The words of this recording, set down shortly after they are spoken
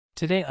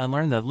Today I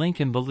learned that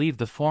Lincoln believed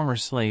the former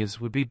slaves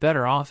would be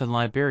better off in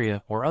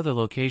Liberia or other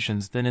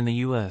locations than in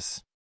the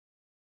U.S.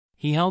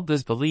 He held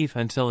this belief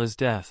until his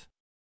death.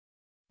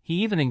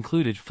 He even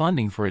included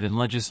funding for it in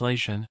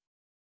legislation.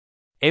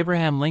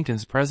 Abraham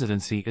Lincoln's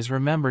presidency is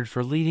remembered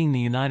for leading the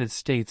United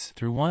States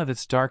through one of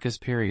its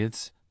darkest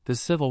periods, the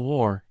Civil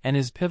War, and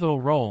his pivotal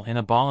role in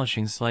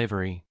abolishing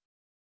slavery.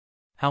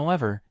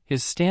 However,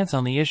 his stance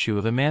on the issue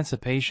of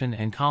emancipation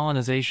and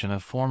colonization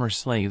of former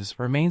slaves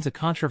remains a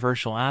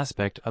controversial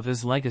aspect of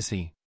his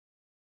legacy.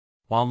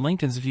 While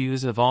Lincoln's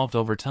views evolved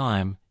over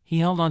time, he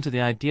held on to the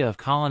idea of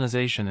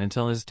colonization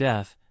until his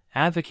death,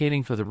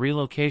 advocating for the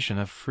relocation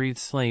of freed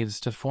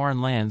slaves to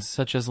foreign lands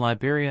such as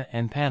Liberia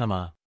and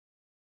Panama.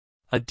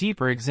 A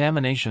deeper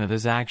examination of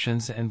his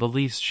actions and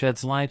beliefs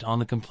sheds light on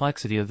the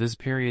complexity of this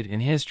period in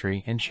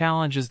history and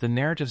challenges the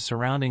narrative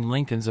surrounding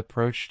Lincoln's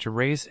approach to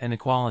race and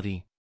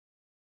equality.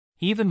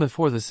 Even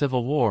before the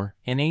Civil War,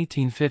 in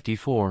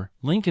 1854,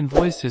 Lincoln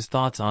voiced his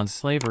thoughts on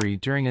slavery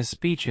during a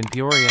speech in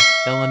Peoria,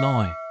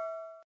 Illinois.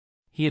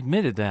 He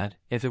admitted that,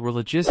 if it were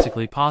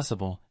logistically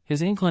possible,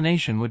 his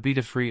inclination would be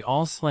to free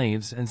all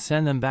slaves and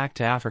send them back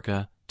to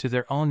Africa, to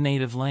their own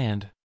native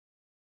land.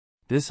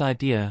 This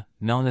idea,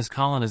 known as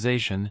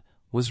colonization,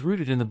 was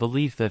rooted in the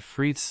belief that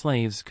freed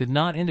slaves could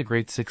not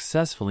integrate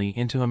successfully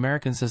into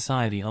American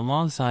society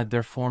alongside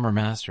their former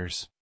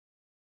masters.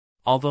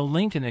 Although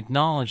Lincoln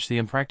acknowledged the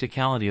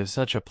impracticality of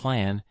such a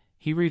plan,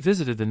 he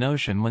revisited the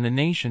notion when the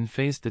nation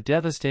faced the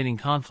devastating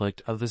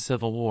conflict of the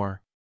Civil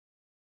War.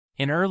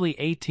 In early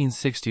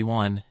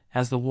 1861,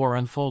 as the war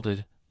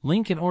unfolded,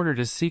 Lincoln ordered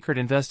a secret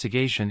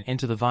investigation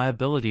into the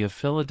viability of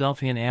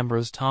Philadelphian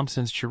Ambrose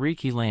Thompson's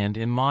Cherokee land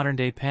in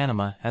modern-day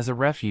Panama as a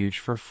refuge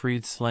for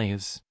freed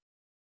slaves.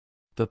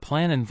 The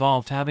plan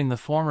involved having the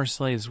former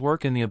slaves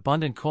work in the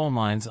abundant coal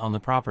mines on the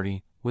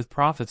property, with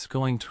profits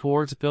going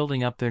towards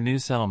building up their new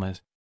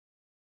settlement.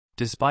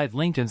 Despite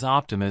Lincoln's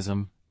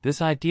optimism,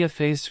 this idea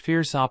faced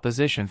fierce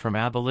opposition from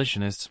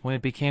abolitionists when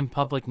it became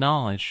public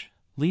knowledge,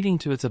 leading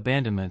to its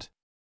abandonment.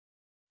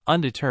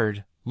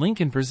 Undeterred,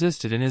 Lincoln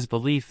persisted in his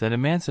belief that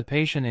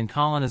emancipation and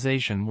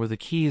colonization were the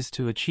keys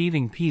to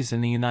achieving peace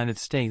in the United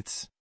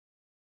States.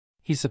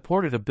 He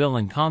supported a bill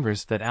in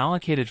Congress that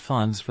allocated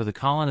funds for the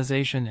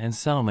colonization and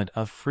settlement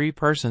of free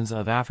persons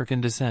of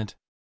African descent.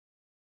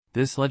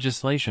 This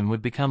legislation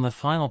would become the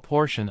final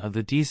portion of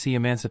the D.C.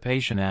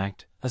 Emancipation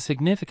Act, a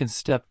significant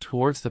step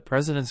towards the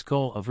president's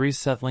goal of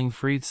resettling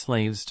freed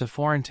slaves to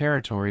foreign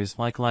territories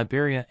like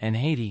Liberia and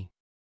Haiti.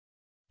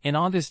 In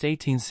August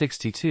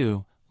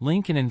 1862,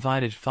 Lincoln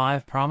invited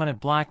 5 prominent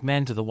black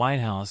men to the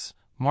White House,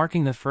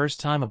 marking the first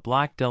time a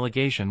black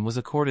delegation was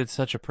accorded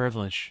such a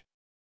privilege.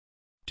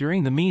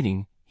 During the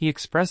meeting, he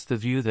expressed the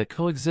view that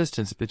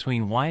coexistence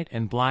between white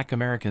and black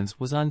Americans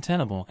was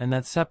untenable and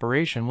that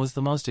separation was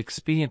the most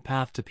expedient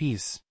path to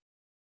peace.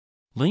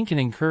 Lincoln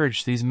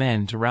encouraged these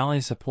men to rally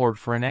support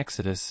for an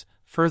exodus,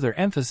 further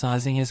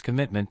emphasizing his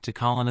commitment to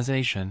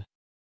colonization.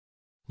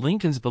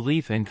 Lincoln's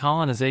belief in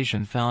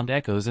colonization found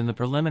echoes in the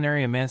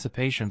preliminary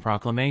Emancipation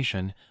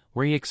Proclamation,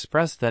 where he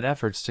expressed that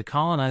efforts to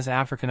colonize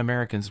African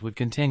Americans would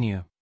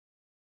continue.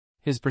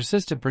 His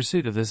persistent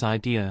pursuit of this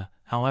idea,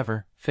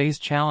 however,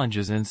 faced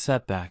challenges and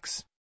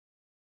setbacks.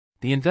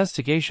 The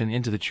investigation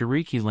into the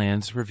Cherokee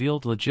lands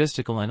revealed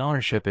logistical and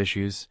ownership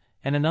issues,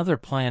 and another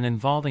plan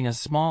involving a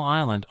small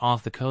island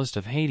off the coast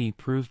of Haiti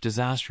proved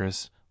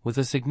disastrous, with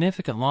a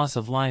significant loss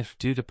of life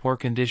due to poor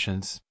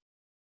conditions.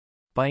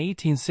 By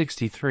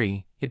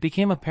 1863, it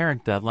became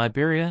apparent that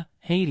Liberia,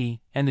 Haiti,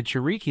 and the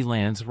Cherokee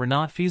lands were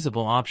not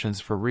feasible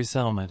options for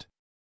resettlement.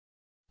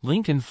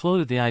 Lincoln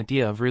floated the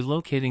idea of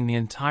relocating the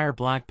entire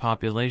black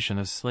population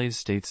of slave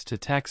states to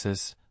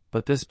Texas,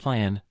 but this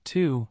plan,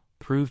 too,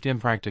 proved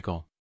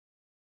impractical.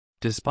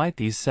 Despite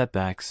these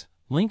setbacks,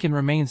 Lincoln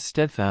remained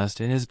steadfast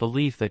in his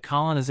belief that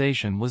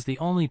colonization was the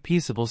only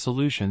peaceable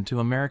solution to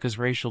America's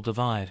racial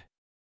divide.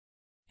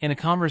 In a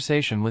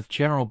conversation with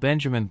General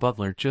Benjamin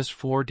Butler just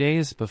 4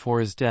 days before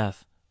his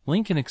death,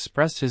 Lincoln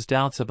expressed his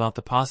doubts about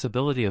the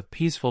possibility of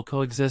peaceful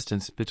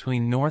coexistence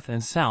between North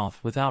and South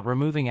without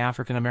removing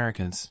African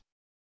Americans.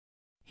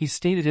 He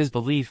stated his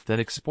belief that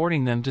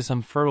exporting them to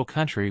some fertile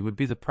country would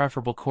be the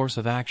preferable course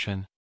of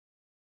action.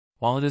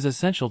 While it is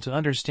essential to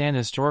understand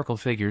historical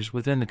figures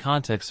within the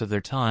context of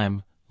their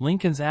time,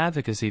 Lincoln's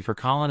advocacy for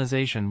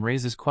colonization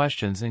raises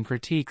questions and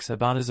critiques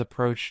about his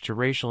approach to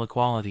racial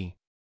equality.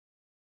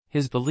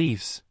 His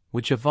beliefs,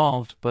 which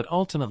evolved but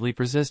ultimately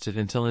persisted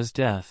until his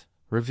death,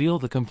 reveal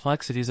the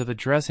complexities of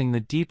addressing the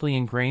deeply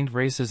ingrained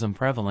racism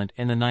prevalent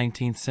in the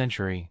 19th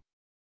century.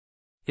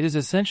 It is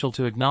essential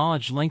to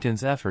acknowledge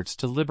Lincoln's efforts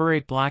to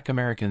liberate black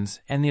Americans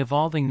and the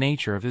evolving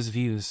nature of his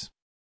views.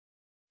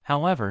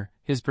 However,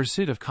 his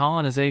pursuit of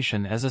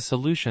colonization as a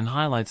solution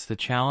highlights the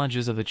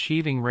challenges of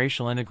achieving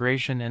racial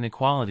integration and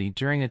equality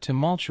during a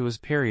tumultuous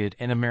period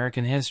in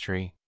American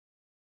history.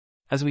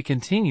 As we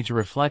continue to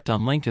reflect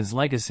on Lincoln's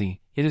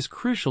legacy, it is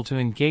crucial to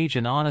engage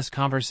in honest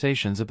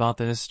conversations about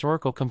the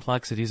historical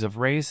complexities of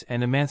race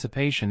and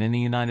emancipation in the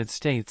United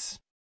States.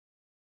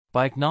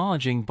 By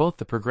acknowledging both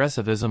the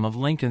progressivism of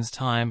Lincoln's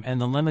time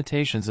and the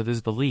limitations of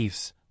his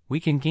beliefs,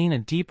 we can gain a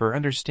deeper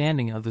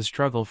understanding of the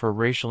struggle for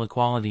racial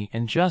equality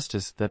and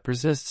justice that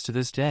persists to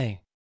this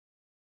day.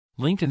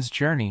 Lincoln's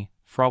journey,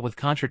 fraught with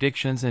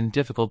contradictions and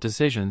difficult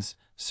decisions,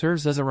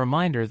 serves as a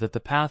reminder that the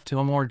path to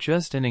a more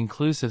just and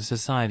inclusive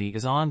society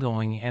is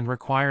ongoing and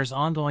requires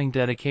ongoing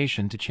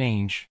dedication to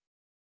change.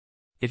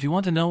 If you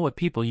want to know what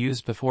people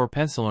used before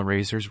pencil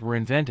erasers were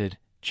invented,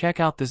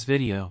 check out this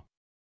video.